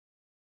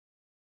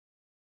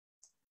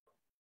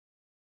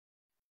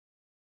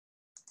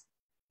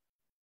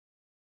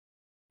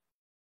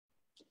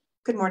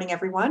Good morning,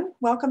 everyone.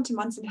 Welcome to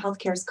Munson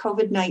Healthcare's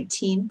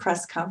COVID-19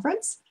 press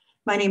conference.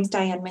 My name is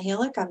Diane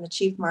Mihalik. I'm the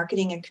Chief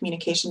Marketing and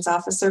Communications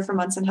Officer for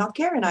Munson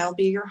Healthcare, and I'll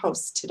be your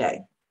host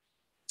today.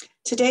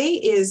 Today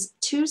is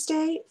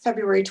Tuesday,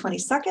 February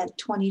 22nd,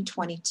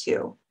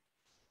 2022.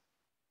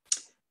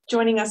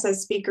 Joining us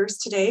as speakers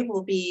today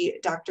will be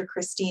Dr.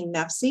 Christine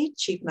Nefsey,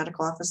 Chief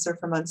Medical Officer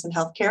for Munson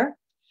Healthcare,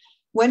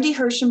 Wendy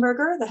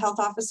Hirschenberger, the Health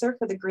Officer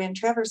for the Grand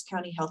Traverse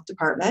County Health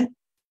Department,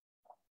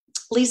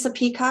 Lisa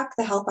Peacock,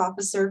 the Health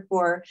Officer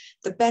for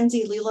the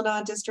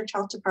Benzie-Leelanau District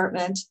Health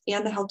Department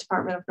and the Health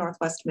Department of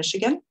Northwest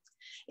Michigan,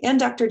 and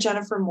Dr.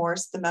 Jennifer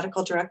Morse, the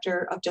Medical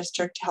Director of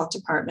District Health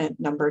Department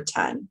number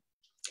 10.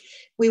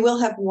 We will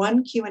have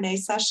one Q&A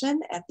session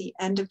at the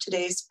end of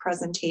today's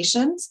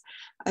presentations.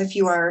 If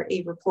you are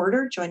a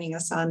reporter joining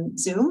us on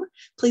Zoom,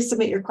 please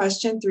submit your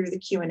question through the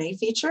Q&A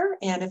feature.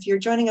 And if you're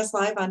joining us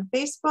live on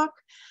Facebook,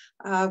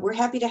 we're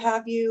happy to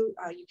have you.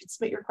 You can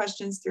submit your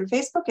questions through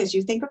Facebook as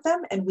you think of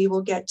them, and we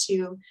will get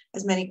to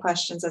as many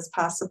questions as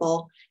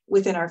possible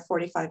within our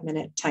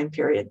 45-minute time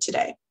period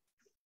today.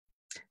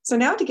 So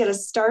now to get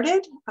us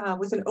started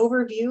with an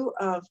overview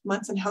of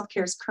Munson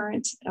Healthcare's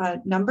current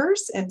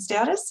numbers and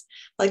status,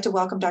 I'd like to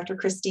welcome Dr.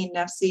 Christine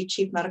Nefsey,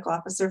 Chief Medical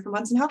Officer for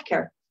Munson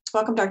Healthcare.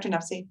 Welcome, Dr.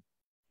 Nefsey.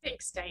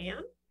 Thanks,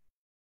 Diane.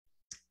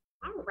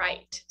 All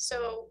right,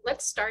 so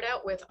let's start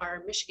out with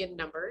our Michigan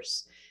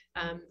numbers.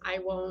 I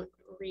won't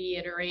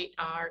reiterate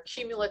our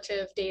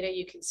cumulative data.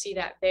 You can see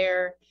that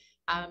there,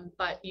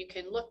 but you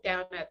can look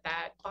down at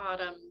that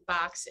bottom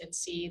box and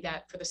see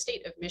that for the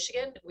state of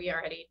Michigan, we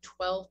are at a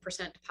 12%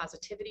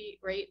 positivity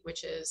rate,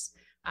 which is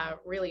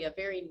really a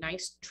very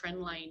nice trend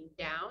line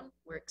down.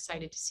 We're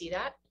excited to see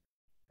that.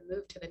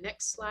 Move to the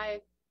next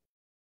slide.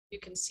 You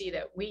can see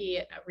that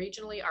we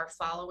regionally are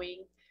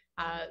following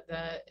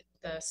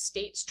the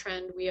state's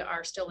trend. We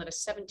are still at a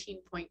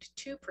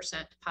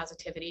 17.2%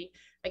 positivity.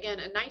 Again,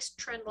 a nice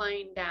trend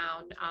line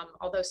down,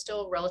 although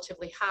still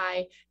relatively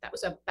high. That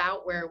was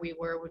about where we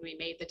were when we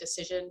made the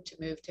decision to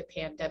move to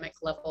pandemic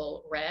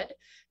level red.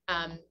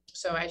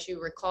 So as you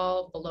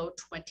recall, below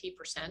 20%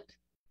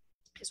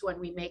 is when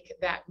we make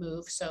that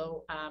move.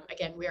 So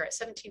again, we are at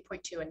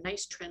 17.2, a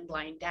nice trend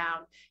line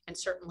down, and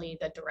certainly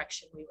the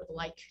direction we would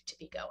like to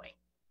be going.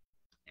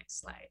 Next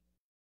slide.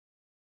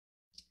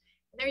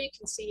 And there you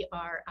can see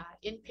our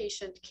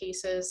inpatient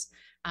cases.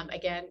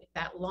 Again,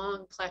 that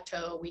long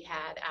plateau we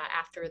had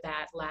after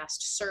that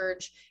last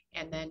surge,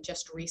 and then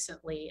just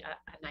recently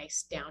a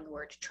nice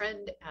downward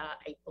trend,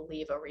 I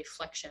believe a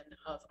reflection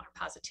of our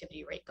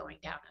positivity rate going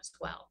down as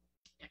well.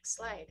 Next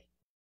slide.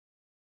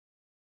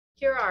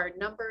 Here are our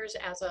numbers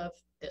as of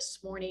this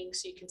morning.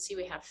 So you can see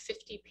we have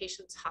 50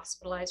 patients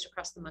hospitalized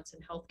across the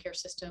Munson Healthcare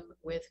system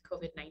with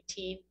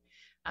COVID-19.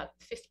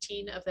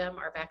 15 of them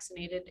are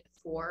vaccinated,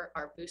 4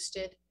 are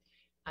boosted.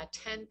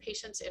 10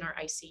 patients in our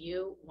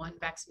ICU, 1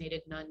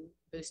 vaccinated, none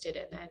boosted,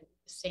 and then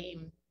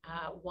same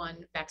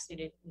 1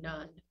 vaccinated,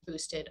 none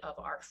boosted of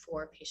our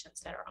 4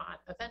 patients that are on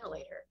a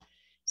ventilator.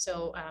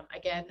 So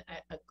again,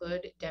 a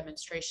good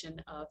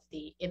demonstration of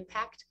the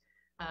impact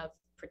of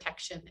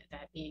protection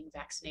that being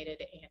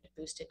vaccinated and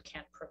boosted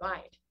can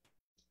provide.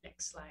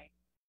 Next slide.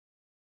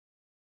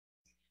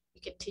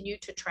 We continue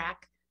to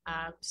track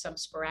some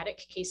sporadic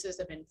cases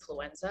of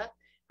influenza.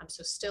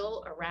 So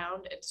still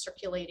around and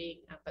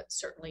circulating, but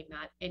certainly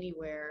not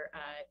anywhere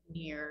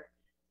near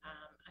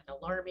an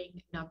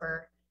alarming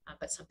number,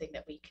 but something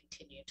that we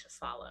continue to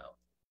follow.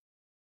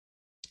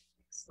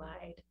 Next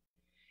slide.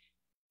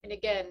 And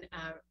again,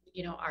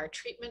 you know, our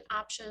treatment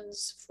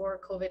options for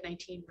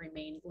COVID-19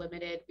 remain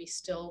limited. We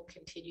still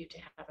continue to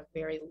have a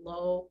very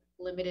low,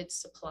 limited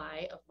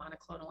supply of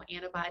monoclonal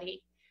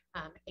antibody,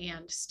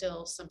 and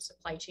still some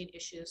supply chain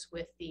issues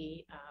with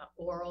the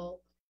oral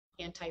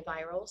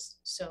antivirals.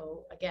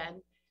 So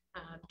again,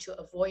 to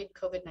avoid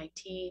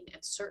COVID-19 and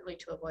certainly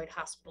to avoid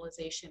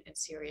hospitalization and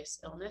serious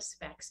illness,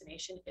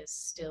 vaccination is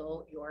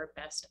still your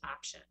best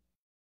option.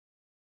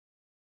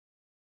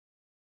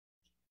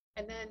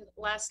 And then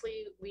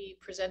lastly, we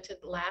presented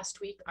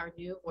last week our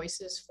new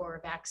Voices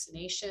for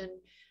Vaccination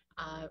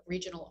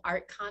regional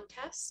art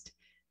contest.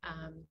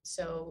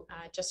 So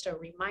just a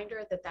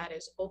reminder that that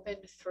is open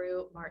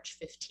through March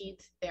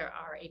 15th. There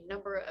are a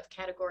number of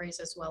categories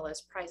as well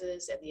as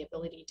prizes and the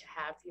ability to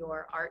have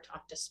your art on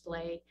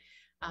display.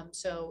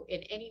 So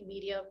in any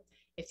medium,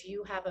 if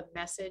you have a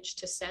message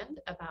to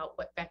send about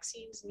what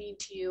vaccines mean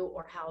to you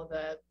or how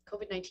the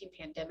COVID-19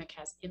 pandemic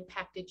has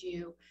impacted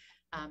you,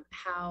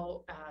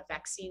 how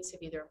vaccines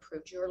have either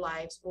improved your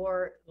lives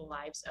or the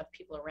lives of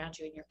people around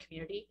you in your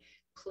community,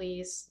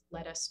 please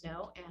let us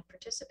know and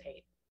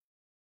participate.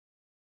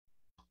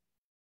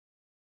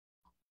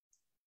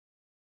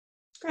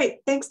 Great,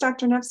 thanks,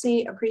 Dr.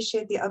 Nefsey.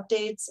 Appreciate the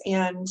updates,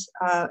 and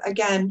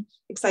again,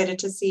 excited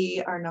to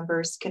see our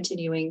numbers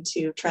continuing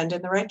to trend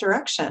in the right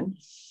direction.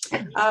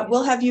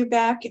 We'll have you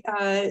back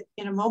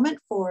in a moment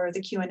for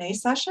the Q&A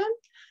session,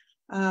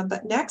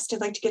 but next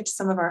I'd like to get to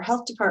some of our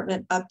health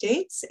department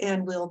updates,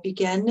 and we'll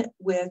begin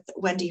with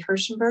Wendy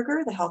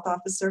Hirschenberger, the Health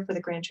Officer for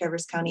the Grand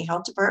Traverse County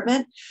Health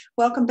Department.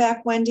 Welcome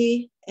back,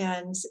 Wendy,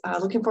 and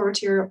looking forward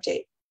to your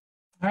update.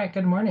 All right,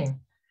 good morning.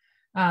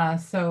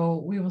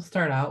 So we will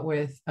start out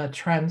with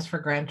trends for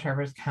Grand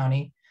Traverse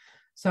County.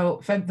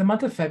 So the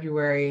month of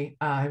February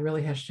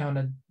really has shown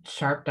a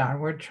sharp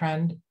downward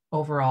trend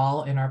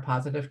overall in our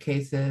positive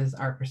cases,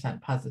 our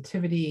percent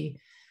positivity,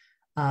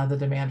 the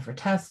demand for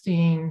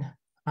testing,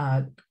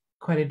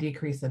 quite a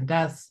decrease in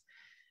deaths.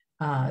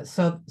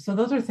 So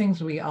those are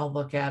things we all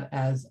look at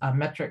as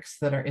metrics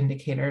that are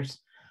indicators.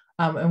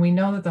 And we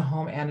know that the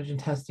home antigen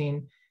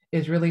testing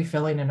is really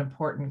filling an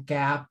important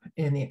gap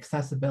in the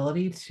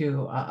accessibility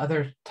to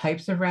other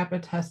types of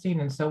rapid testing.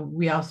 And so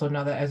we also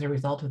know that as a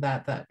result of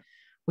that, that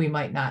we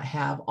might not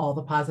have all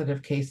the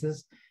positive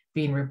cases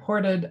being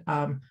reported,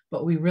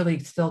 but we really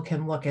still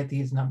can look at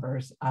these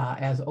numbers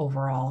as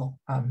overall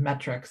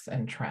metrics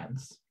and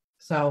trends.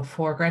 So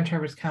for Grand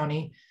Traverse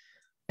County,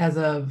 as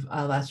of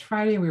last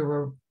Friday, we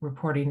were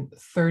reporting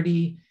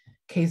 30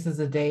 cases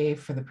a day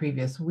for the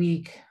previous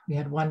week. We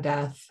had one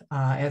death.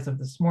 As of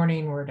this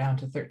morning, we're down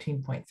to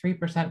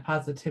 13.3%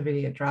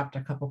 positivity. It dropped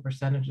a couple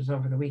percentages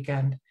over the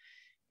weekend.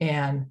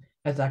 And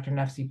as Dr.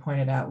 Nefsi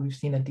pointed out, we've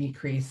seen a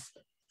decrease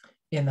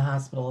in the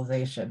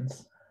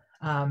hospitalizations.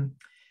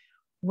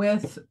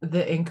 With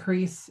the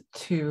increase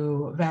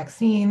to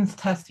vaccines,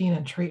 testing,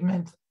 and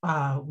treatment,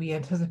 we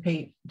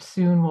anticipate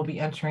soon we'll be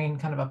entering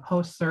kind of a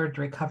post-surge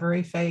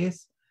recovery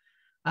phase.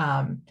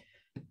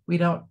 We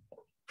don't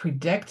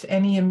predict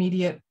any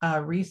immediate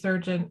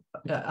resurgence.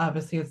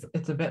 Obviously,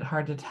 it's a bit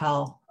hard to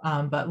tell,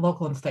 but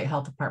local and state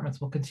health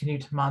departments will continue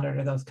to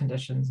monitor those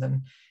conditions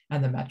and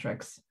the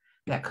metrics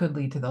that could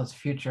lead to those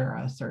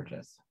future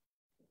surges.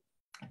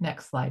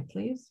 Next slide,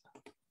 please.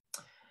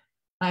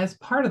 As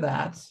part of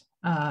that,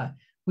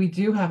 we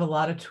do have a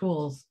lot of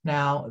tools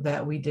now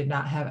that we did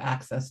not have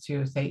access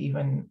to, say,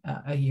 even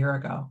a year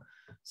ago.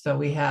 So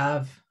we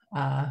have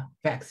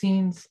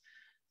vaccines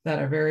that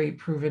are very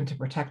proven to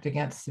protect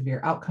against severe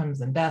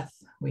outcomes and death.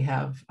 We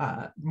have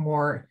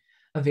more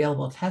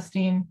available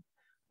testing,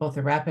 both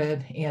the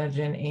rapid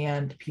antigen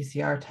and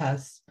PCR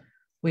tests.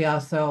 We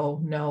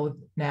also know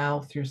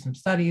now through some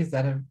studies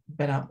that have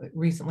been out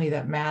recently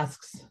that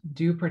masks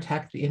do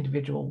protect the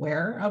individual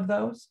wearer of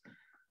those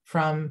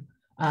from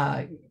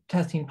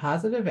testing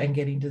positive and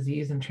getting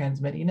disease and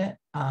transmitting it.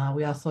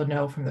 We also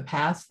know from the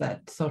past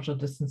that social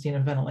distancing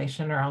and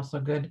ventilation are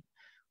also good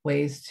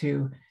ways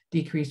to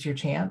decrease your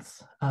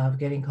chance of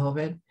getting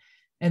COVID.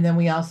 And then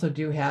we also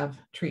do have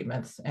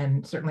treatments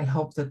and certainly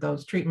hope that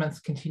those treatments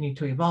continue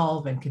to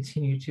evolve and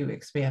continue to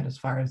expand as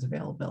far as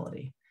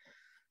availability.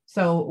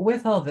 So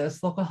with all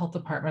this, local health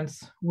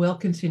departments will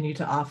continue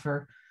to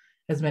offer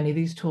as many of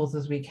these tools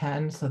as we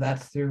can. So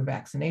that's through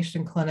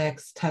vaccination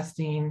clinics,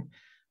 testing,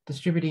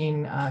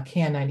 distributing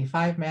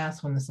KN95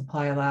 masks when the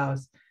supply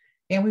allows.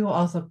 And we will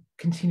also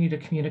continue to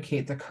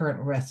communicate the current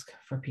risk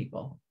for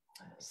people.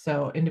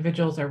 So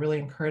individuals are really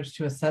encouraged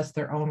to assess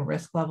their own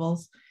risk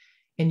levels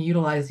and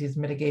utilize these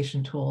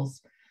mitigation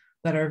tools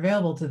that are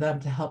available to them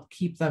to help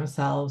keep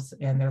themselves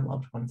and their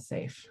loved ones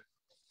safe.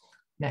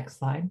 Next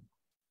slide.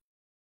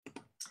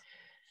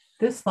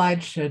 This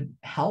slide should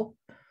help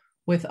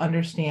with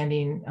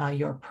understanding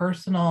your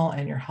personal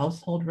and your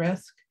household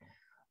risk.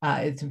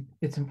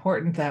 It's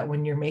important that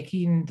when you're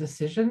making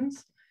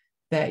decisions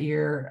that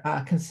you're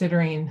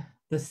considering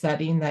the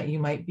setting that you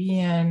might be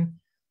in,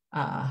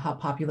 how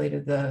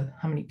populated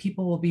how many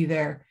people will be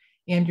there,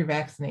 and your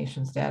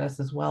vaccination status,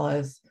 as well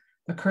as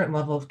the current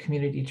level of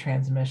community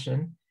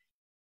transmission.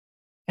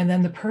 And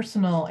then the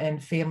personal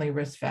and family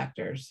risk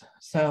factors.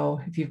 So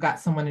if you've got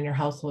someone in your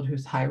household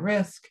who's high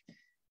risk,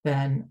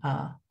 then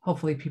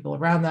hopefully people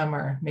around them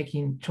are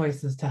making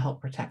choices to help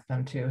protect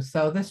them too.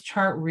 So this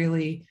chart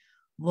really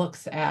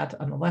looks at,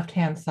 on the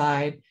left-hand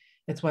side,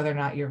 it's whether or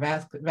not you're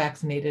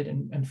vaccinated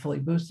and fully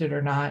boosted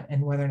or not,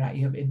 and whether or not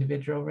you have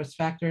individual risk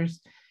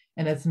factors.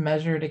 And it's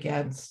measured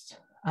against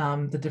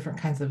the different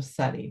kinds of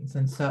settings.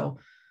 And so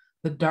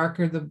the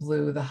darker the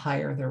blue, the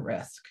higher the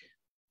risk.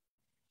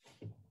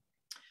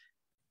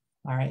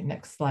 All right,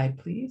 next slide,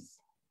 please.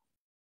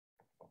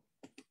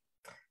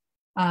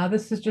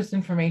 This is just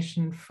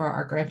information for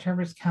our Grand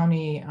Traverse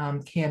County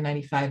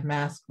KN95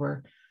 mask.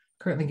 We're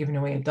currently giving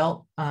away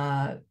adult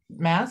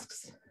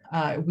masks.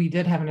 We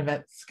did have an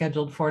event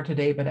scheduled for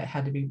today, but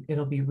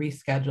it'll be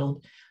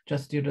rescheduled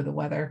just due to the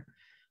weather.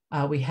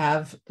 We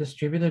have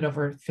distributed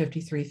over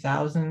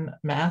 53,000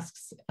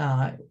 masks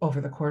over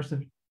the course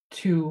of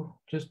two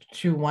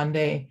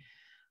one-day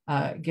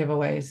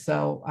giveaways.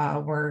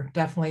 So we're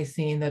definitely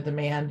seeing the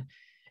demand.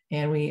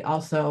 And we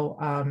also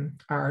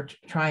are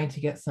trying to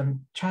get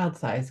some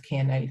child-size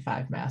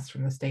KN95 masks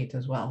from the state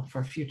as well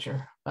for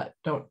future, but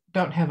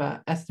don't have an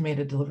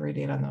estimated delivery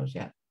date on those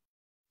yet.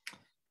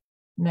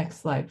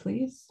 Next slide,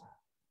 please.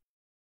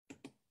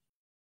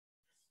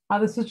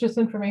 This is just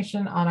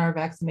information on our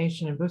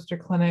vaccination and booster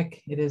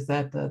clinic. It is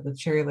at the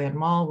Cherryland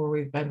Mall where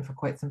we've been for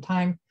quite some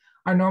time.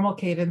 Our normal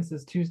cadence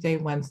is Tuesday,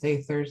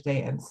 Wednesday,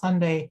 Thursday, and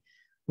Sunday.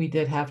 We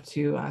did have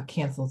to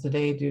cancel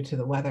today due to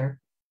the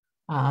weather.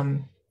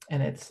 And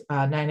it's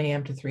 9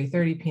 a.m. to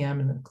 3:30 p.m.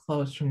 and then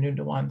closed from noon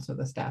to 1 so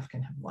the staff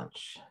can have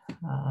lunch.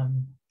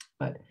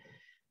 But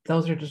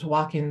those are just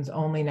walk-ins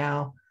only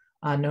now.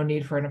 no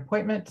need for an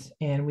appointment,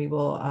 and we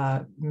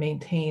will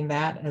maintain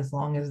that as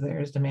long as there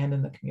is demand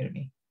in the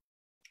community.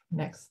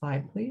 Next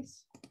slide,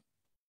 please.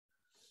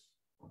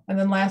 And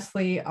then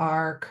lastly,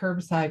 our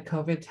curbside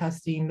COVID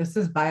testing. This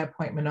is by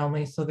appointment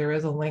only, so there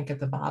is a link at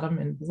the bottom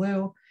in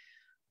blue.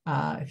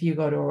 If you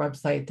go to our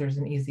website, there's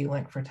an easy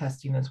link for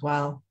testing as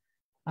well.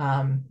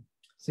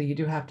 So you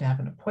do have to have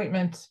an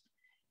appointment,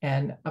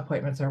 and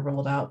appointments are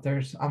rolled out.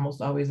 There's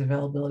almost always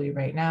availability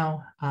right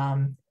now.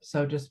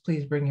 So just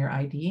please bring your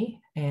ID,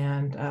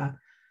 and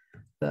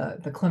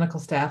the clinical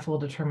staff will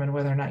determine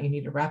whether or not you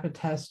need a rapid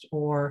test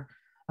or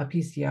a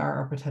PCR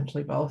or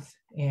potentially both,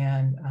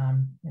 and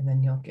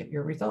then you'll get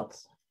your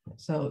results.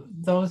 So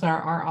those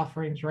are our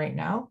offerings right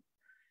now.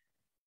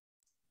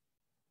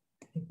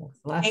 I think that's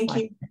the last slide.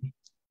 Thank you.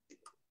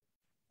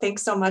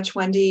 Thanks so much,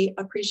 Wendy.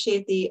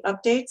 Appreciate the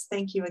updates.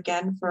 Thank you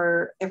again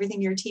for everything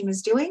your team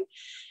is doing.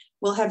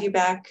 We'll have you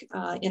back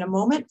in a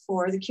moment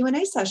for the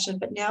Q&A session,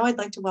 but now I'd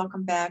like to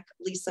welcome back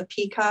Lisa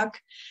Peacock,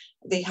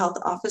 the Health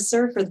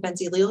Officer for the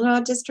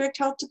Benzie-Leelanau District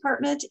Health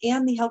Department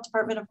and the Health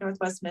Department of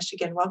Northwest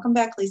Michigan. Welcome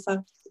back,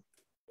 Lisa.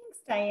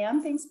 Thanks,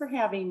 Diane. Thanks for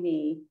having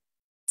me.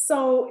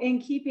 So in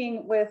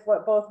keeping with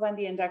what both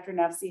Wendy and Dr.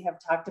 Nefsi have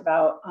talked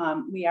about,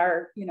 we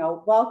are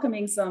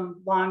welcoming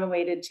some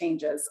long-awaited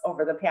changes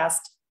over the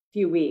past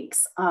few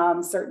weeks.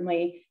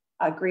 Certainly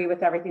agree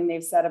with everything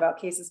they've said about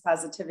cases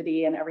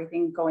positivity and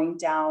everything going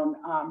down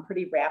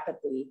pretty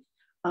rapidly.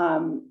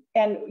 And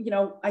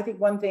I think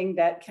one thing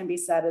that can be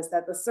said is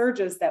that the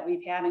surges that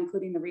we've had,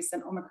 including the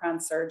recent Omicron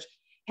surge,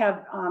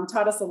 have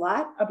taught us a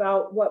lot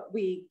about what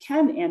we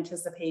can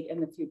anticipate in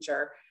the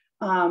future.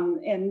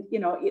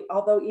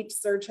 Although each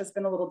surge has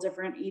been a little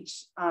different,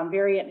 each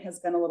variant has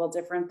been a little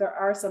different, there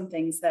are some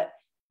things that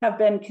have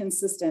been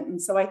consistent.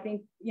 And so I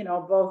think,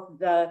 both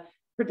the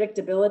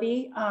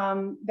predictability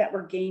that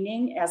we're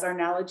gaining as our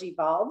knowledge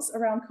evolves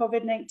around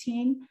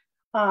COVID-19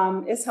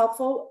 is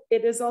helpful.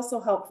 It is also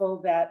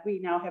helpful that we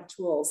now have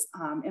tools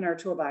in our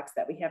toolbox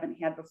that we haven't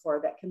had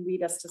before that can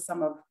lead us to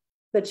some of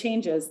the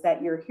changes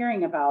that you're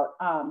hearing about.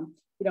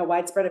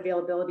 Widespread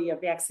availability of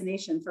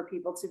vaccination for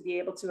people to be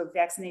able to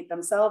vaccinate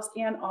themselves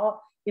and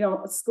all,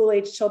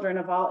 school-age children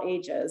of all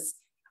ages.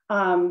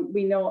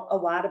 We know a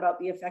lot about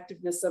the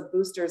effectiveness of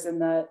boosters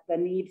and the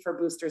need for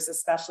boosters,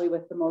 especially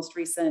with the most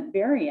recent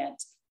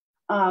variant.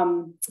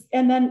 And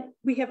then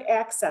we have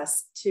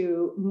access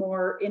to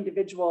more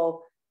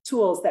individual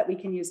tools that we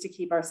can use to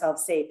keep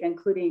ourselves safe,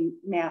 including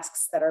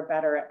masks that are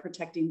better at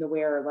protecting the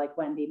wearer, like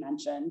Wendy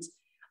mentioned.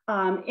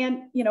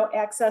 And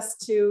access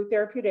to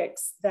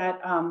therapeutics that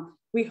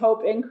we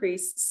hope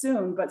increase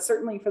soon, but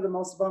certainly for the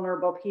most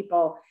vulnerable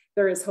people,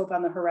 there is hope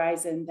on the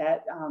horizon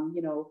that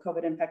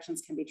COVID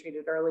infections can be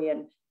treated early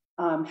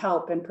and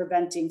help in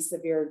preventing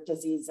severe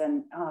disease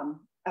and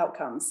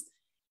outcomes.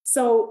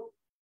 So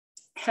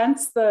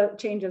hence the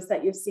changes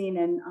that you've seen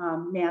in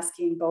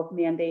masking, both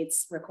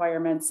mandates,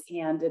 requirements,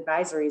 and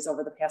advisories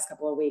over the past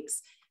couple of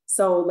weeks.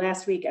 So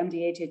last week,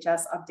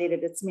 MDHHS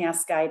updated its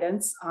mask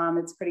guidance.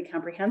 It's pretty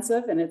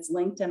comprehensive, and it's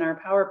linked in our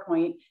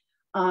PowerPoint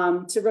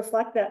to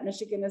reflect that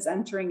Michigan is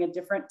entering a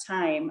different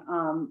time,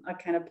 a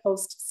kind of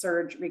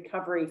post-surge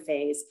recovery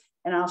phase.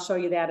 And I'll show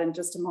you that in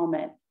just a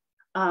moment.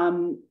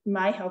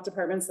 My health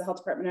departments, the Health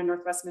Department in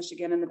Northwest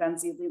Michigan and the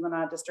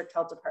Benzie-Leelanau District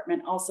Health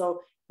Department,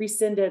 also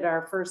rescinded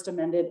our first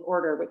amended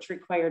order, which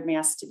required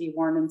masks to be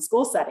worn in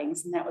school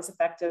settings. And that was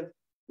effective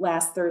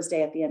last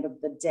Thursday at the end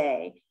of the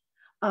day.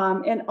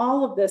 And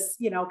all of this,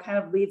 kind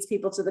of leads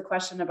people to the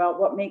question about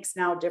what makes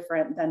now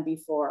different than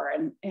before.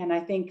 And I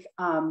think,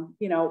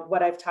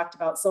 what I've talked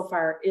about so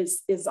far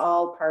is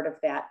all part of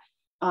that,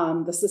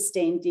 the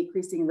sustained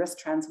decreasing risk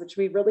trends, which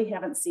we really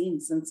haven't seen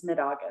since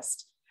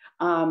mid-August.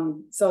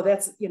 So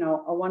that's,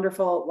 a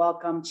wonderful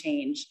welcome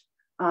change.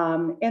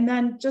 And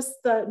then just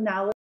the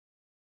knowledge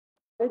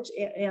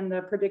and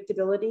the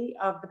predictability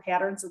of the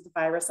patterns of the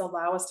virus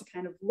allow us to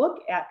kind of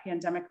look at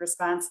pandemic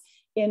response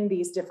in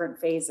these different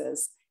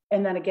phases.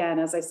 And then again,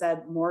 as I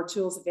said, more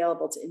tools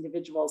available to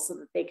individuals so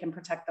that they can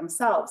protect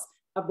themselves.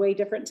 A way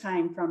different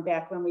time from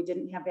back when we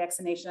didn't have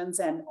vaccinations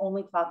and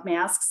only cloth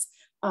masks.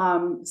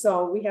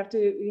 So we have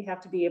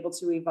to be able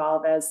to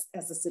evolve as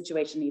the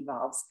situation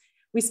evolves.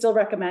 We still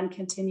recommend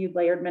continued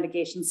layered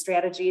mitigation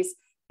strategies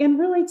and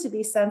really to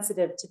be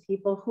sensitive to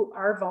people who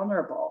are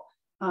vulnerable.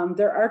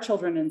 There are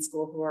children in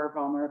school who are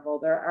vulnerable.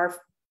 There are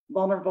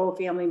vulnerable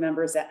family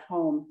members at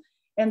home.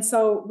 And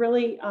so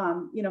really,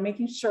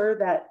 making sure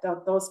that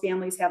those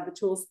families have the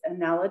tools and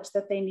knowledge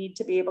that they need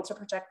to be able to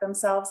protect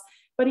themselves,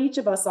 but each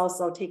of us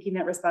also taking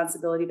that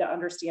responsibility to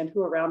understand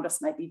who around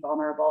us might be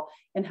vulnerable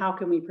and how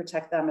can we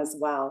protect them as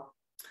well.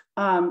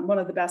 One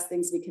of the best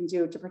things we can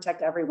do to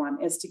protect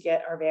everyone is to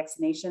get our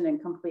vaccination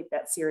and complete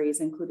that series,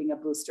 including a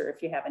booster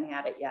if you haven't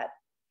had it yet.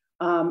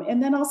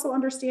 And then also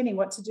understanding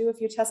what to do if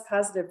you test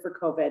positive for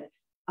COVID.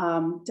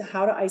 To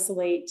how to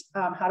isolate,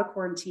 how to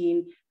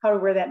quarantine, how to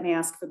wear that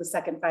mask for the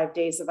second 5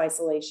 days of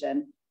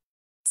isolation.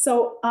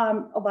 So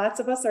lots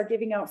of us are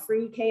giving out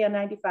free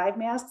KN95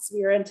 masks.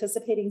 We are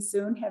anticipating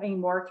soon having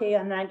more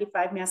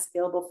KN95 masks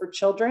available for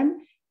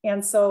children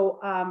And so,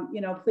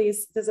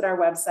 please visit our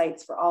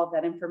websites for all of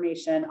that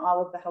information.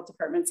 All of the health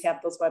departments have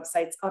those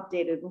websites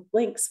updated with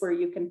links where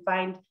you can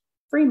find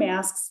free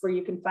masks, where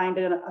you can find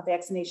a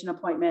vaccination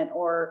appointment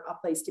or a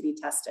place to be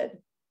tested.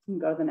 You can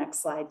go to the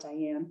next slide,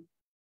 Diane.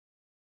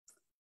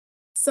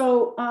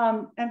 So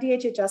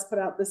MDHHS put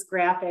out this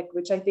graphic,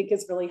 which I think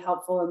is really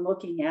helpful in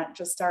looking at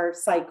just our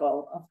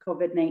cycle of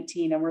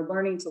COVID-19. And we're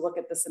learning to look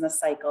at this in a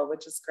cycle,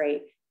 which is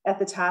great. At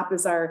the top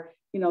is our,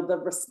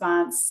 the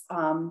response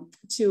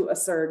to a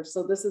surge.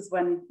 So this is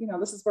when,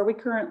 this is where we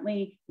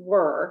currently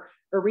were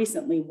or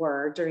recently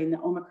were during the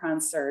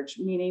Omicron surge,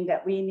 meaning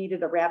that we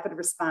needed a rapid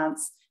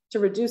response to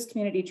reduce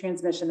community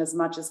transmission as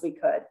much as we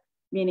could,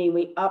 meaning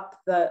we up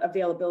the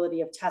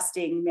availability of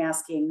testing,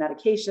 masking,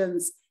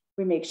 medications.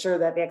 We make sure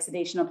that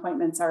vaccination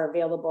appointments are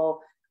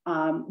available.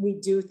 We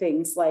do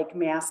things like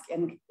mask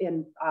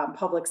in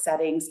public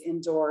settings,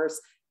 indoors,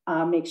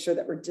 make sure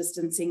that we're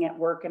distancing at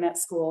work and at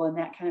school and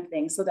that kind of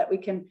thing, so that we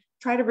can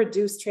try to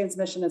reduce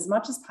transmission as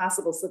much as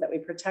possible so that we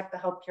protect the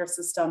healthcare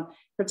system,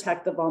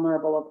 protect the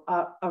vulnerable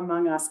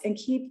among us, and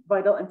keep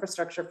vital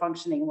infrastructure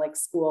functioning like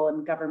school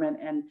and government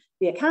and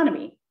the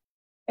economy.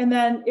 And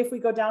then if we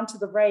go down to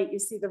the right, you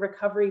see the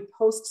recovery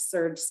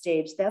post-surge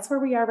stage. That's where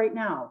we are right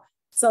now.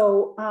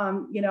 So,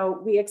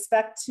 we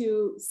expect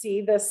to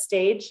see this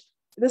stage.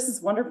 This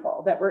is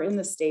wonderful that we're in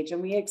this stage,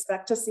 and we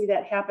expect to see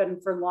that happen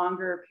for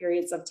longer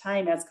periods of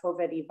time as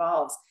COVID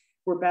evolves.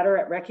 We're better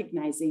at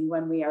recognizing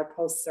when we are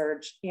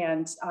post-surge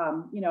and,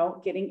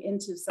 getting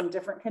into some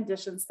different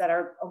conditions that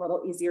are a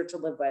little easier to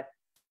live with.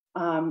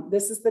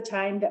 This is the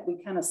time that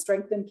we kind of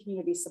strengthen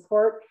community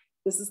support.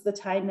 This is the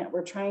time that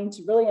we're trying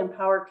to really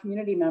empower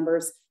community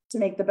members to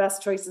make the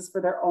best choices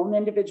for their own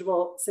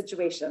individual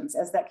situations.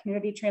 As that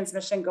community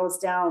transmission goes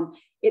down,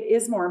 it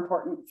is more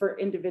important for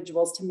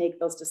individuals to make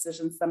those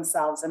decisions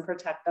themselves and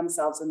protect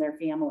themselves and their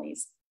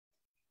families.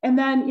 And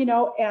then,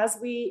 as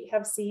we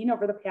have seen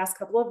over the past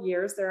couple of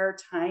years, there are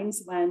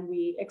times when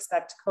we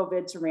expect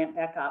COVID to ramp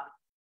back up.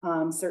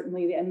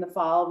 Certainly in the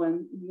fall,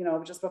 when,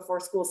 just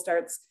before school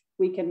starts,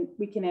 we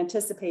can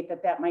anticipate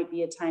that might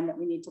be a time that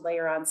we need to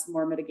layer on some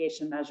more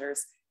mitigation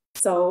measures.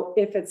 So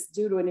if it's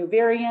due to a new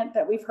variant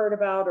that we've heard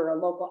about, or a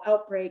local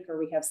outbreak, or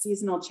we have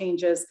seasonal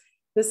changes,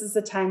 this is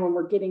the time when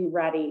we're getting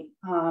ready,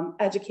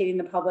 educating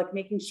the public,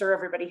 making sure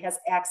everybody has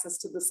access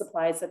to the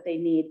supplies that they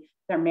need,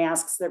 their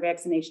masks, their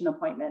vaccination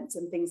appointments,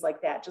 and things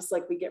like that. Just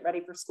like we get ready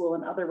for school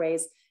in other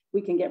ways,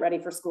 we can get ready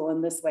for school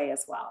in this way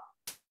as well.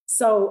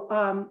 So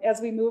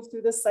as we move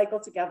through this cycle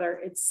together,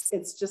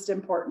 it's just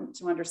important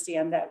to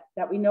understand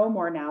that we know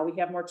more now. We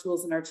have more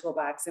tools in our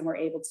toolbox, and we're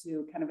able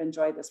to kind of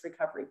enjoy this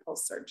recovery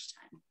post-surge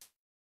time.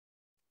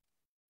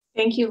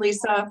 Thank you,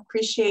 Lisa.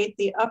 Appreciate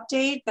the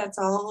update. That's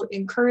all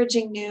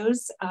encouraging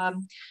news.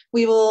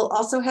 We will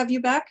also have you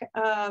back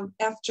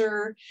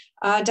after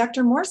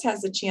Dr. Morse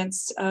has a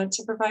chance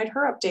to provide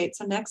her update.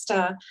 So next,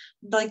 I'd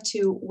like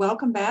to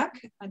welcome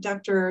back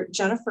Dr.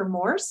 Jennifer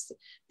Morse,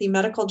 the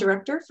Medical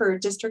Director for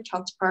District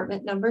Health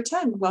Department number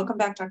 10. Welcome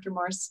back, Dr.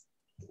 Morse.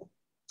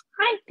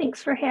 Hi,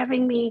 thanks for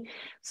having me.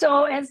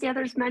 So as the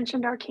others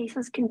mentioned, our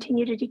cases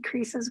continue to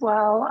decrease as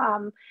well.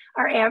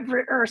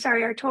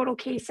 Our total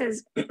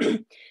cases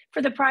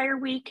for the prior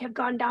week have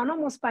gone down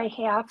almost by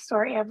half. So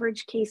our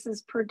average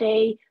cases per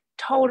day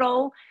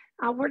total,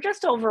 we're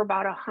just over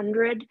about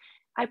 100.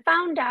 I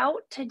found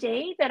out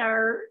today that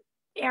our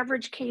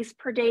average case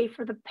per day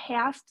for the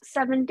past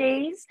 7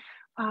 days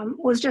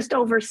was just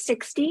over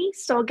 60.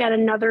 So again,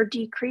 another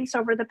decrease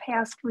over the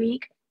past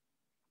week.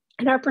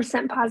 And our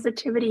percent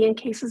positivity in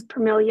cases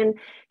per million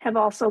have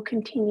also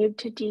continued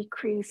to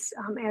decrease,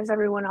 as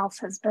everyone else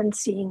has been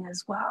seeing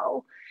as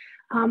well.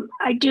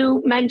 I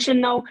do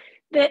mention, though,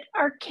 that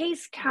our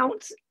case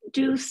counts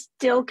do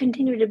still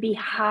continue to be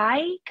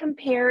high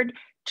compared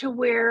to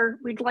where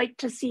we'd like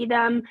to see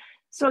them.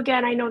 So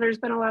again, I know there's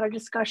been a lot of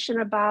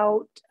discussion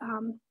about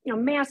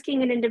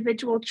masking and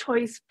individual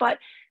choice, but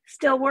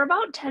still we're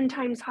about 10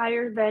 times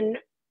higher than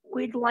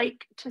we'd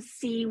like to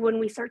see when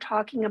we start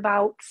talking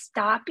about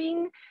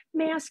stopping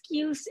mask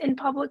use in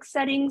public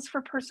settings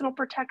for personal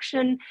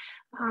protection.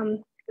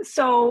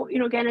 So,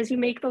 again, as you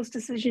make those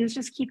decisions,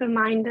 just keep in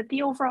mind that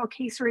the overall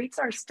case rates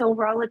are still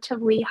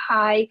relatively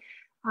high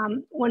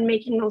when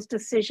making those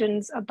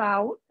decisions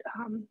about,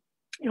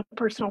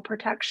 personal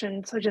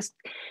protection. So just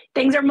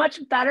things are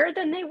much better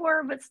than they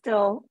were, but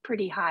still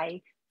pretty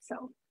high.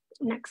 So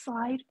next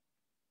slide.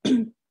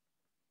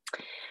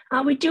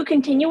 We do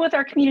continue with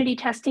our community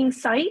testing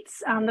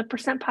sites. The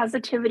percent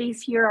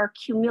positivities here are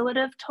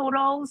cumulative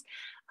totals.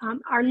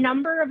 Our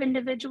number of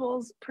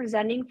individuals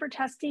presenting for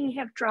testing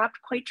have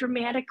dropped quite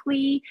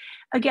dramatically.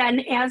 Again,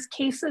 as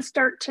cases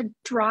start to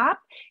drop,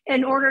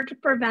 in order to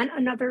prevent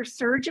another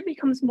surge, it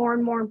becomes more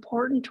and more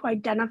important to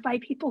identify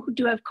people who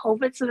do have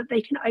COVID so that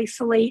they can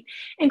isolate,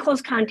 and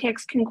close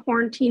contacts can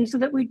quarantine so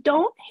that we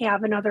don't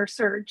have another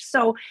surge.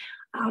 So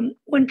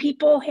When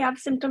people have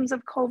symptoms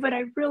of COVID,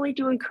 I really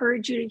do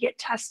encourage you to get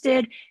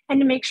tested and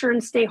to make sure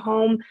and stay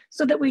home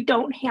so that we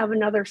don't have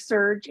another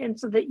surge and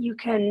so that you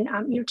can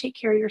take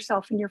care of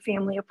yourself and your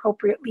family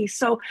appropriately.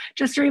 So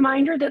just a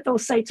reminder that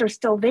those sites are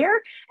still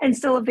there and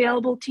still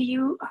available to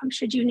you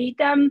should you need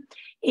them.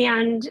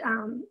 And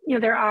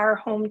there are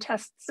home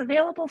tests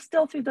available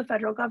still through the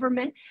federal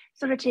government,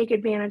 so to take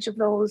advantage of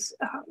those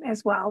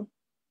as well.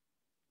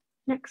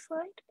 Next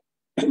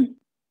slide.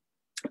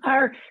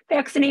 Our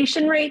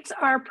vaccination rates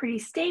are pretty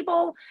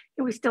stable.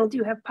 We still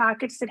do have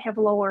pockets that have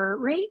lower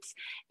rates.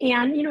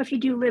 And, if you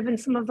do live in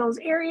some of those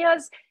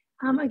areas,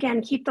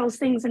 again, keep those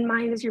things in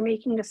mind as you're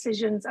making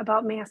decisions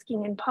about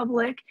masking in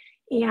public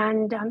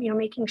and,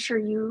 making sure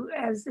you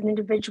as an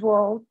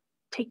individual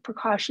take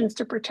precautions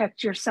to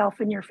protect yourself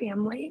and your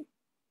family.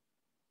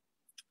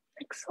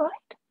 Next slide.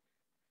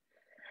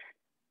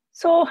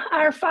 So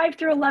our 5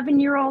 through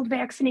 11-year-old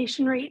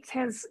vaccination rates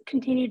has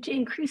continued to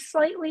increase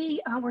slightly.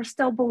 We're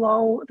still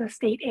below the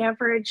state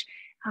average.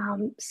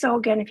 So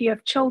again, if you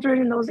have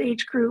children in those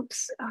age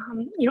groups,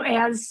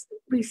 as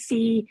we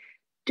see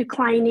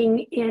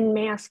declining in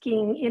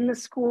masking in the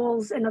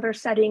schools and other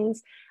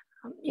settings,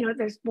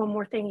 there's one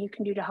more thing you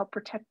can do to help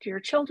protect your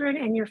children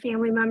and your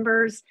family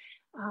members.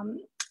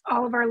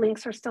 All of our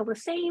links are still the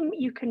same.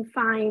 You can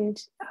find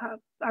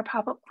our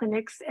pop-up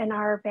clinics and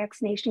our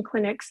vaccination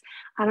clinics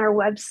on our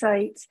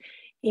websites.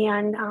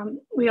 And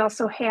we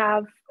also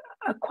have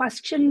a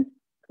question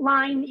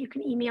line you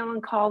can email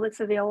and call that's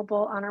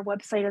available on our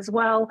website as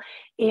well.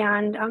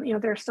 And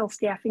they're still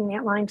staffing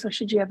that line. So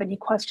should you have any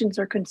questions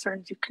or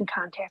concerns, you can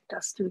contact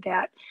us through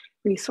that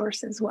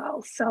resource as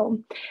well. So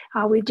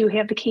we do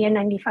have the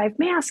KN95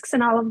 masks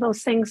and all of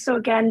those things. So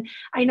again,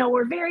 I know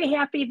we're very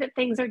happy that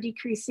things are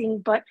decreasing,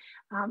 but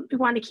we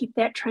want to keep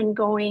that trend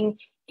going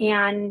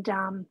and,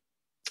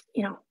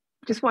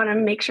 just want to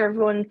make sure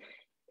everyone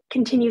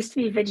continues to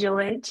be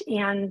vigilant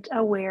and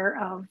aware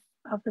of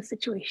the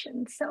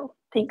situation. So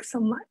thanks so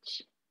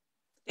much.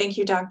 Thank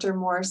you, Dr.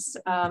 Morse.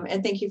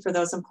 And thank you for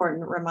those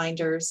important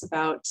reminders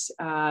about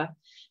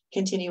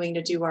continuing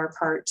to do our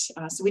part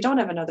so we don't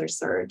have another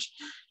surge.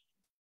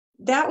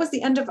 That was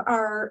the end of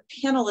our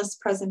panelist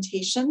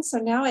presentation. So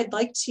now I'd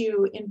like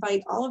to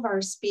invite all of our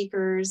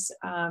speakers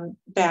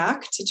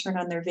back to turn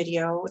on their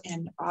video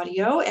and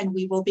audio, and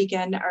we will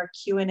begin our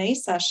Q&A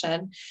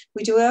session.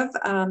 We do have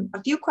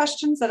a few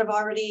questions that have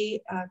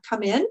already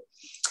come in,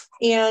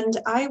 and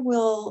I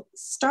will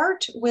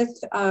start with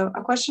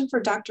a question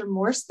for Dr.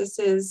 Morse. This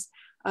is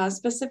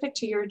specific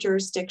to your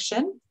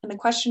jurisdiction, and the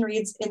question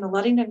reads, in the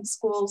Ludington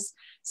Schools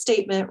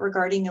statement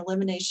regarding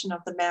elimination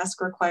of the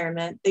mask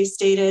requirement, they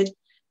stated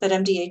that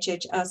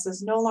MDHHS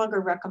is no longer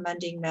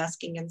recommending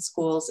masking in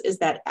schools. Is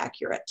that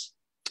accurate?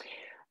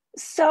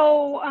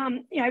 So,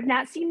 I've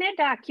not seen that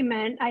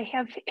document. I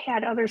have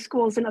had other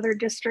schools and other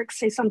districts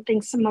say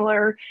something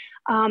similar.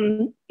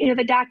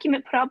 The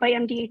document put out by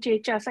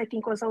MDHHS, I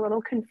think, was a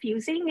little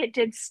confusing. It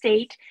did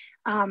state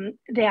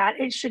that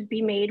it should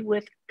be made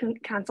with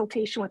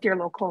consultation with your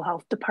local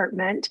health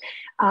department.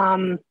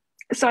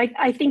 So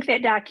I think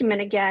that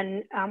document,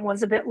 again,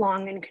 was a bit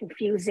long and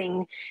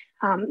confusing.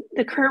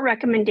 The current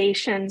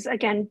recommendations,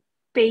 again,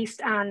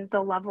 based on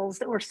the levels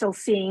that we're still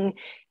seeing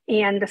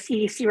and the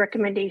CDC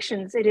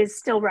recommendations, it is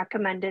still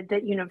recommended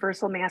that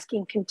universal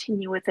masking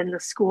continue within the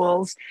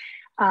schools.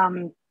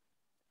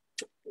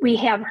 We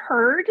have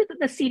heard that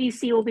the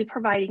CDC will be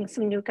providing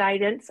some new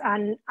guidance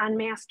on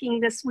masking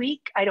this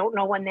week. I don't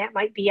know when that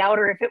might be out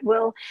or if it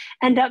will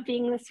end up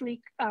being this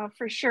week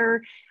for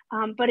sure,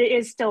 but it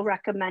is still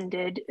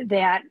recommended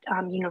that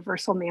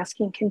universal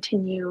masking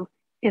continue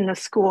in the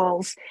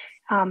schools.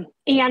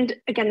 And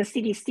again, the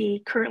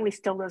CDC currently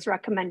still does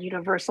recommend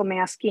universal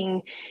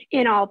masking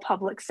in all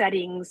public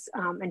settings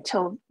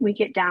until we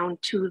get down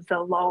to the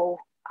low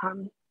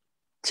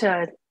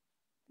to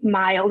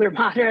mild or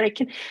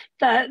moderate.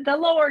 The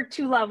lower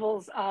two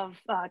levels of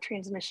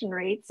transmission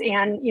rates.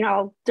 And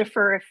I'll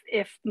defer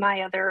if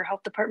my other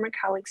health department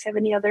colleagues have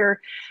any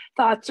other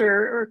thoughts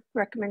or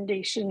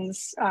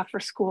recommendations for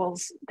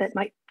schools that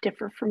might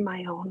differ from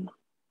my own.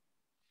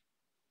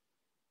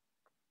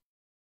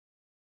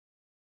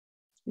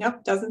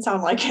 Nope, doesn't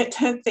sound like it.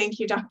 Thank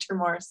you, Dr.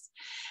 Morse.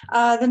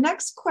 The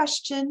next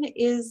question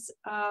is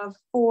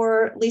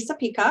for Lisa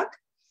Peacock.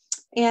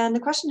 And the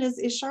question is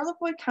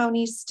Charlevoix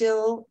County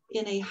still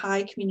in a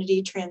high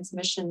community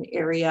transmission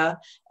area?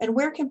 And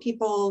where can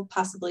people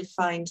possibly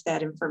find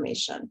that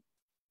information?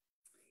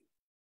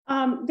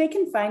 They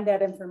can find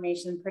that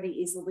information pretty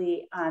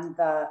easily on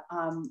the,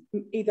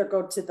 either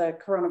go to the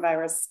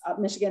coronavirus,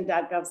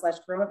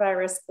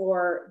 michigan.gov/coronavirus,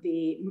 or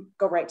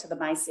go right to the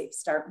My Safe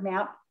Start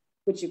map,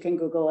 which you can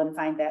Google and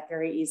find that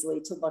very easily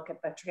to look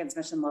at the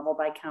transmission level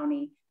by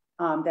county.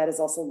 That is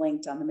also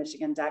linked on the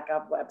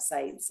michigan.gov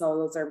website. So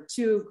those are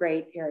two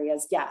great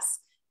areas. Yes,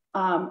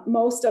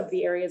 most of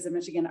the areas in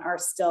Michigan are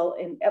still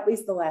in, at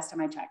least the last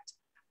time I checked,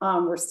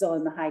 we're still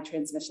in the high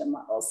transmission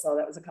levels. So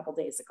that was a couple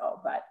days ago,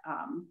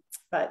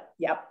 but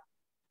yep.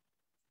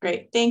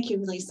 Great, thank you,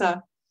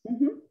 Lisa.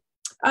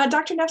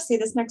 Dr. Nefsi,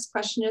 this next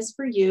question is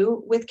for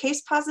you. With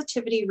case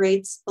positivity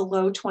rates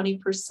below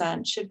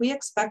 20%, should we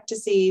expect to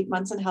see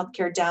Munson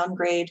Healthcare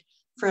downgrade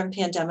from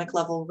pandemic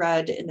level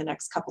red in the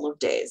next couple of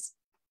days?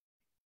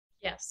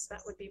 Yes,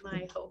 that would be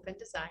my hope and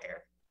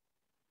desire.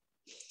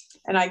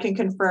 And I can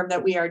confirm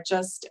that we are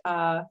just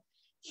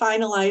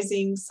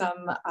finalizing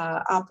some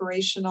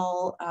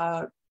operational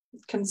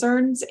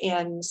concerns,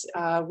 and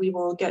we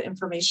will get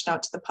information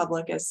out to the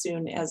public as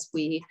soon as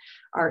we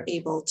are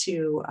able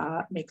to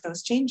make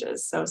those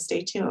changes. So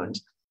stay tuned.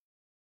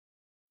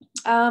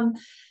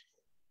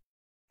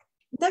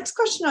 Next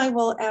question I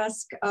will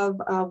ask of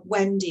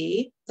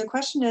Wendy. The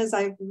question is,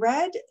 I've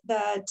read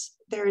that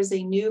there is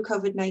a new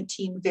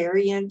COVID-19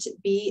 variant,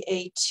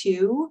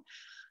 BA2.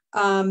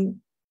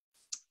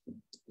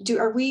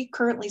 Are we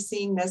currently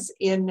seeing this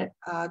in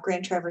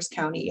Grand Traverse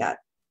County yet?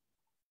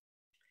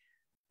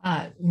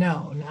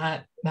 No,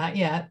 not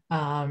yet.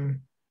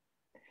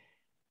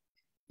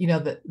 You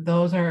know,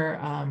 those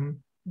are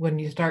when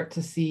you start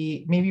to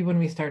see, maybe when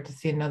we start to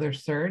see another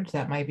surge,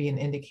 that might be an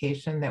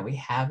indication that we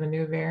have a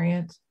new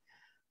variant.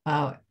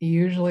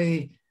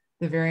 Usually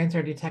the variants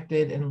are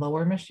detected in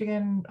lower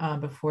Michigan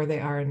before they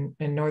are in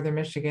northern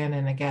Michigan.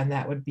 And again,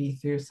 that would be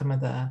through some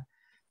of the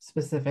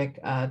specific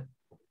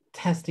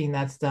testing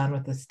that's done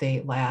with the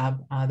state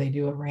lab. They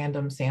do a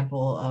random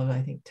sample of,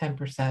 I think,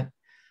 10%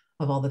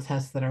 of all the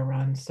tests that are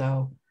run.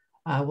 So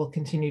we'll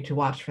continue to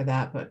watch for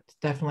that, but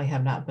definitely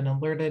have not been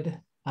alerted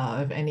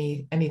of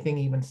anything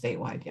even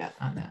statewide yet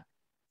on that.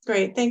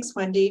 Great, thanks,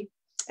 Wendy.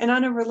 And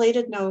on a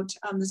related note,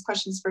 this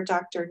question is for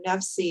Dr.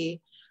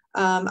 Nefsi.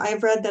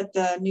 I've read that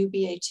the new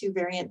BA2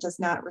 variant does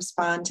not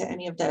respond to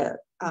any of the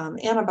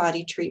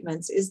antibody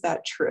treatments. Is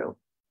that true?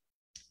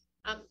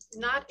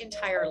 Not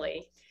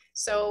entirely.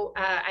 So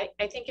I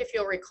think if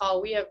you'll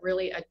recall, we have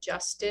really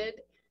adjusted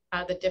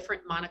the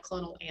different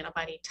monoclonal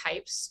antibody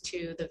types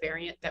to the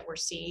variant that we're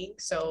seeing.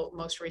 So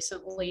most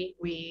recently,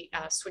 we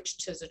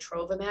switched to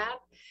Zatrovimab.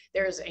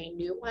 There's a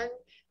new one,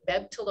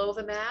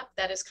 Bebtelovimab,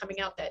 that is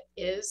coming out that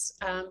is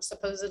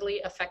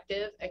supposedly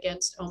effective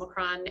against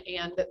Omicron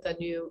and the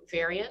new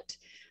variant.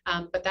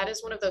 But that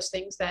is one of those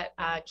things that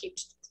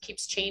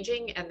keeps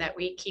changing and that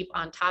we keep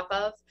on top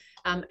of.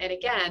 And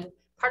again,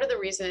 part of the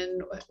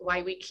reason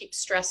why we keep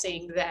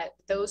stressing that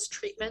those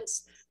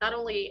treatments, not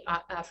only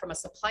from a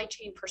supply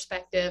chain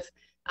perspective,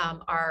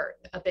 are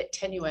a bit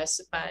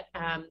tenuous, but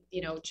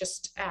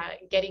just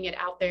getting it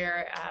out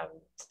there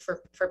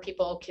for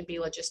people can be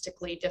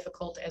logistically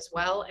difficult as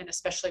well, and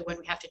especially when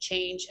we have to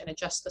change and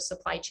adjust the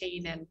supply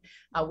chain and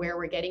where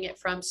we're getting it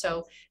from.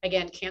 So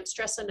again, can't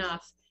stress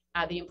enough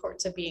the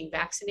importance of being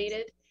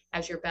vaccinated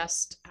as your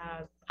best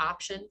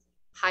option.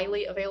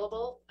 Highly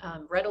available,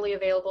 readily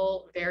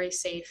available, very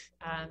safe,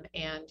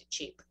 and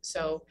cheap.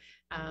 So,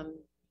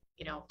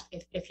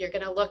 if you're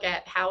going to look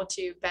at how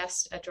to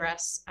best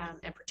address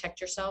and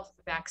protect yourself,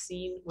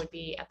 vaccine would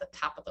be at the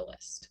top of the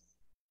list.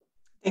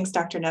 Thanks,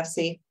 Dr.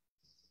 Nefsi.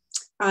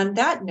 On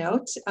that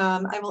note,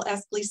 I will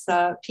ask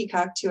Lisa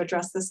Peacock to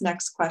address this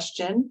next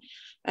question.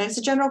 And it's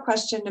a general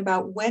question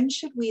about when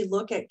should we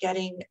look at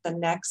getting the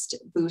next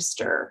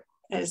booster?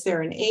 Is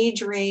there an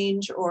age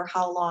range, or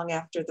how long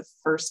after the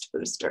first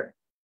booster?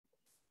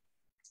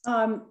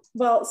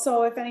 Well,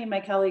 so if any of my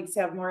colleagues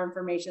have more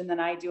information than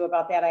I do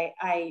about that,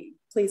 I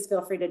please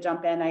feel free to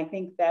jump in. I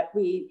think that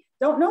we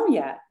don't know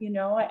yet.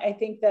 I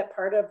think that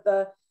part of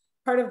the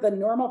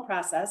normal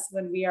process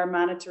when we are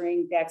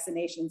monitoring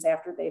vaccinations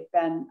after they've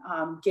been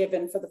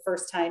given for the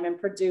first time and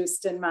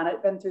produced and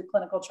been through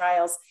clinical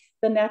trials,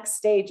 the next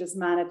stage is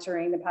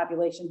monitoring the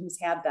population who's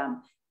had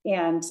them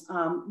and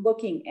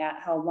looking at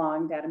how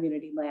long that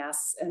immunity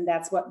lasts. And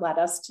that's what led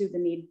us to the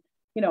need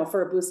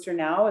for a booster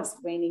now, is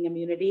waning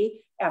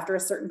immunity after a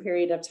certain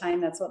period of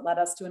time. That's what led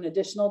us to an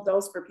additional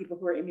dose for people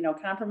who are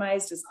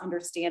immunocompromised, is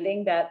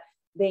understanding that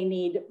they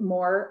need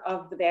more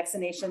of the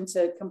vaccination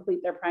to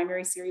complete their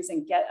primary series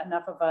and get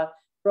enough of a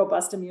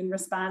robust immune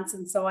response.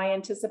 And so I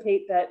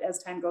anticipate that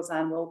as time goes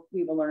on,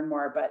 we will learn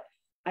more, but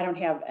I don't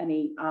have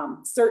any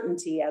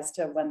certainty as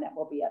to when that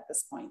will be at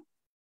this point.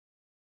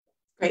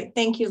 Great,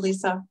 thank you,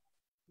 Lisa.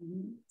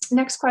 Mm-hmm.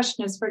 Next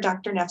question is for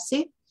Dr.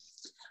 Nefsi.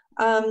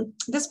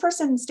 This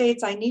person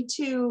states, I need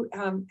to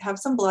have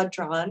some blood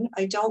drawn.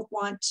 I don't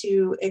want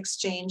to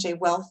exchange a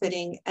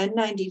well-fitting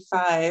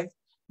N95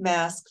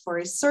 mask for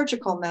a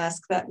surgical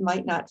mask that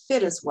might not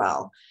fit as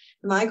well.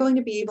 Am I going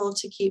to be able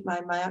to keep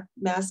my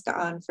mask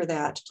on for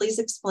that? Please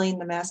explain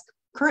the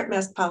current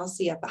mask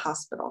policy at the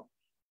hospital.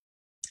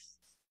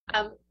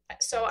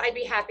 So I'd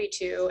be happy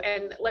to.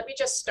 And let me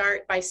just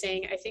start by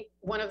saying, I think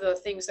one of the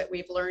things that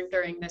we've learned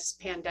during this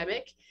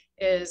pandemic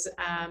is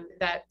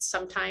that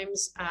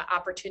sometimes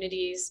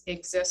opportunities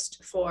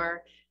exist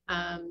for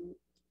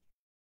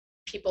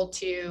people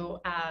to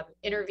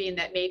intervene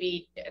that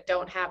maybe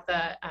don't have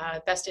the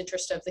best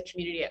interest of the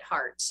community at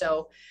heart.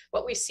 So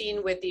what we've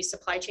seen with these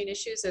supply chain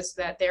issues is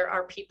that there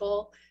are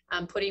people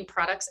putting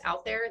products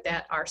out there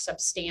that are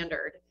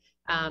substandard.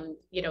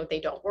 They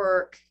don't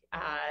work,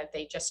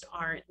 they just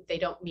aren't, they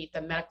don't meet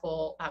the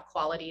medical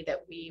quality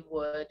that we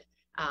would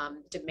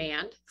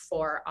demand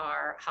for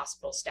our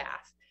hospital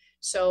staff.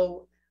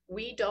 So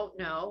we don't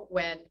know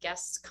when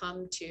guests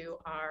come to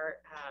our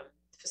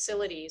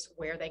facilities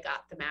where they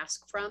got the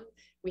mask from.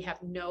 We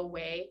have no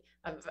way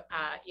of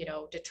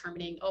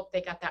determining, oh,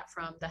 they got that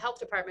from the health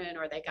department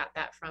or they got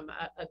that from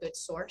a good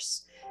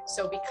source.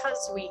 So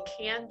because we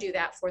can do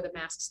that for the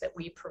masks that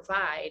we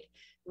provide,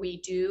 we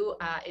do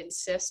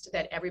insist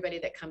that everybody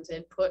that comes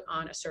in put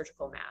on a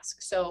surgical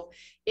mask. So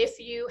if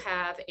you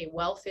have a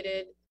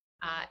well-fitted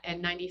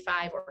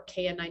N95 or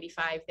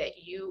KN95 that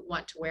you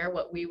want to wear,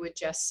 what we would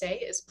just say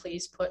is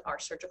please put our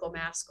surgical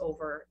mask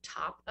over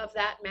top of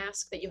that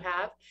mask that you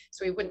have.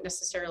 So we wouldn't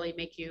necessarily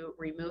make you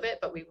remove it,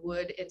 but we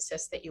would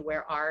insist that you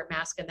wear our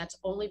mask. And that's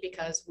only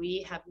because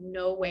we have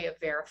no way of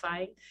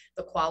verifying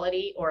the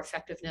quality or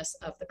effectiveness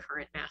of the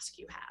current mask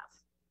you have.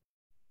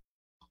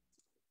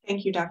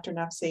 Thank you, Dr.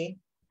 Nefsi.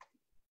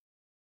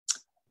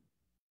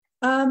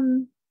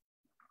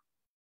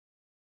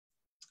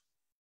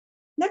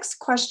 Next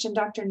question,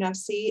 Dr.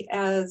 Nefsi,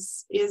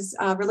 is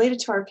related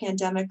to our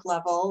pandemic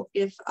level.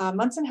 If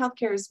Munson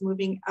Healthcare is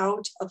moving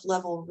out of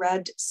level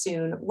red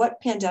soon,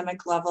 what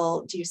pandemic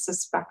level do you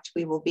suspect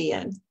we will be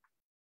in?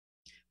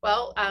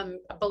 Well,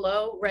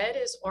 below red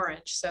is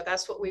orange, so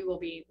that's what we will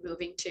be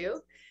moving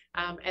to.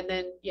 And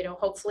then,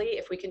 hopefully,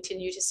 if we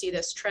continue to see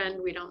this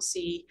trend, we don't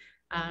see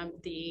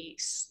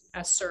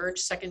a surge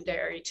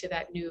secondary to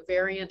that new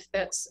variant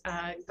that's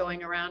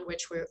going around,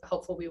 which we're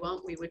hopeful we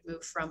won't. We would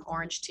move from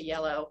orange to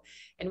yellow.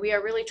 And we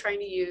are really trying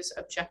to use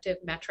objective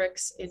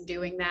metrics in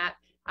doing that.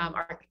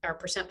 Our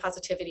percent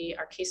positivity,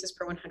 our cases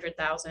per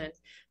 100,000,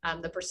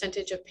 the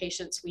percentage of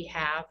patients we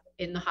have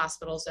in the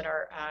hospitals that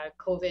are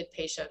COVID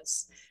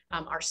patients,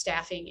 our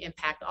staffing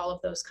impact, all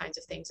of those kinds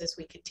of things as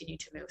we continue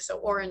to move. So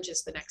orange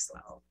is the next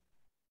level.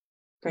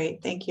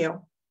 Great, thank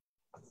you.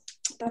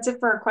 That's it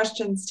for our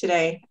questions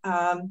today.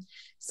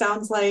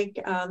 Sounds like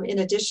in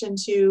addition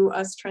to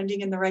us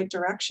trending in the right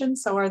direction,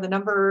 so are the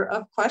number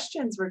of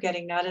questions we're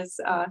getting, not as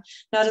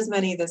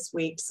many this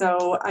week.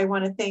 So I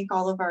want to thank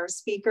all of our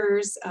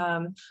speakers,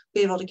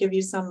 be able to give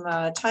you some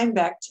time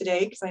back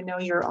today, because I know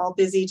you're all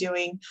busy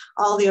doing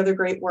all the other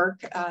great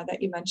work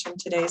that you mentioned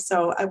today.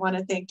 So I want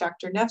to thank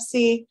Dr.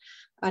 Nefsi,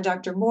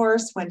 Dr.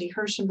 Morse, Wendy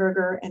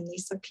Hirschenberger, and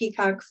Lisa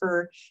Peacock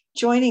for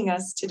joining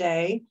us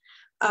today.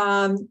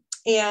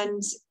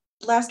 And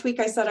last week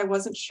I said I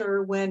wasn't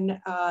sure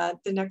when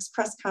the next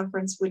press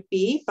conference would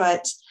be,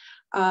 but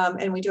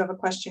and we do have a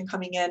question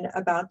coming in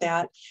about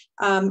that.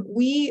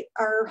 We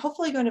are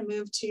hopefully going to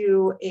move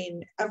to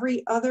an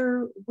every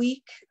other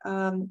week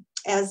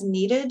as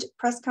needed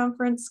press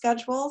conference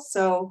schedule.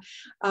 So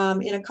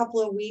in a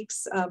couple of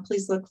weeks,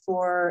 please look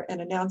for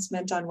an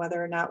announcement on whether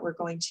or not we're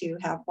going to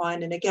have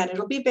one. And again,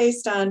 it'll be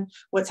based on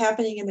what's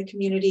happening in the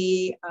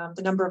community,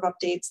 the number of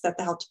updates that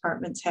the health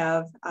departments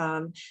have,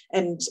 and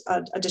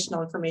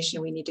additional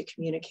information we need to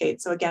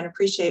communicate. So again,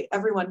 appreciate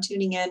everyone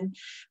tuning in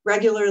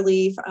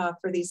regularly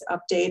for these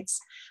updates.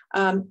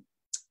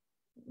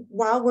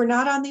 While we're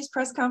not on these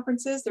press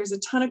conferences, there's a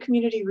ton of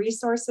community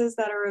resources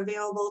that are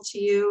available to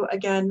you.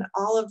 Again,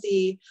 all of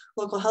the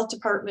local health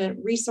department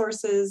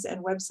resources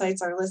and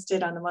websites are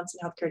listed on the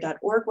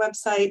munsonhealthcare.org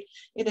website,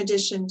 in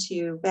addition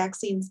to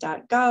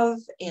vaccines.gov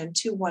and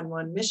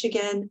 211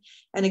 Michigan.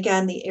 And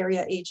again, the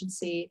Area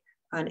Agency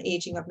on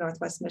Aging of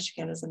Northwest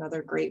Michigan is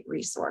another great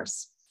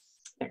resource.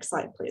 Next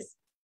slide, please.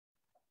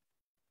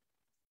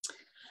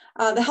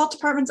 The health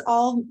departments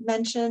all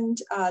mentioned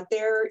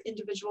their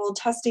individual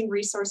testing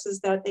resources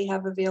that they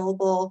have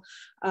available.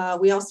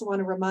 We also want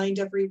to remind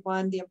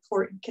everyone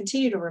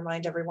continue to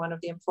remind everyone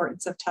of the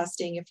importance of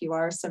testing if you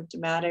are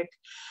symptomatic.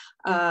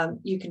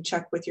 You can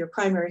check with your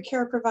primary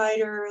care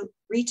provider,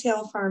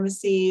 retail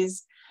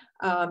pharmacies.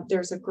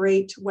 There's a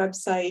great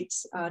website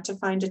to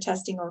find a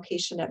testing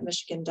location at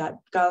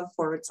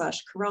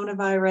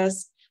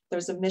michigan.gov/coronavirus.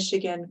 There's a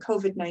Michigan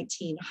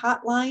COVID-19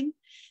 hotline.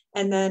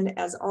 And then,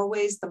 as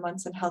always, the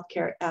Munson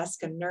Healthcare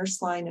Ask a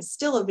Nurse line is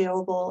still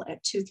available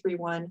at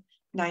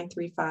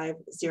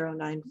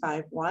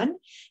 231-935-0951.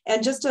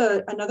 And just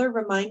another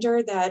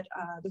reminder that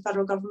the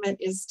federal government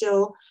is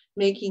still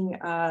making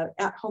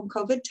at-home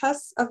COVID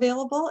tests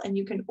available, and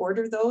you can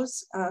order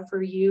those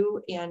for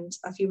you and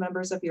a few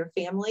members of your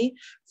family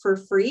for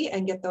free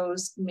and get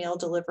those mail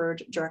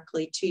delivered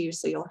directly to you,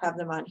 so you'll have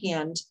them on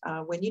hand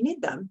when you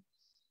need them.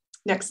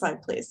 Next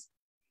slide, please.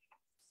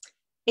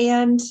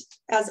 And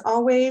as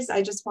always,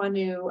 I just want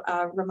to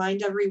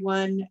remind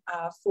everyone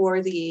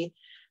for the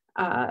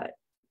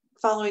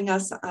following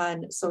us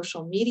on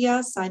social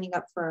media, signing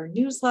up for our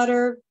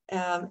newsletter.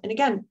 And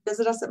again,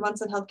 visit us at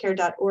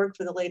munsonhealthcare.org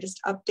for the latest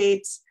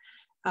updates.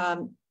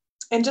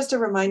 And just a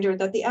reminder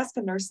that the Ask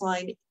a Nurse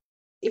line,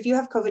 if you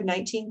have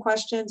COVID-19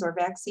 questions or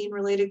vaccine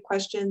related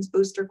questions,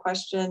 booster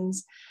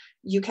questions,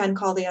 you can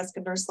call the Ask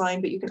a Nurse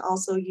line, but you can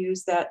also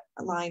use that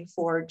line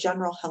for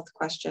general health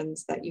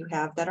questions that you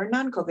have that are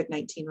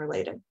non-COVID-19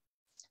 related.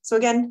 So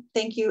again,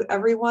 thank you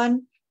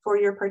everyone for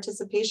your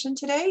participation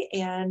today,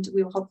 and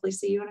we will hopefully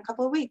see you in a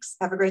couple of weeks.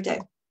 Have a great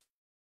day.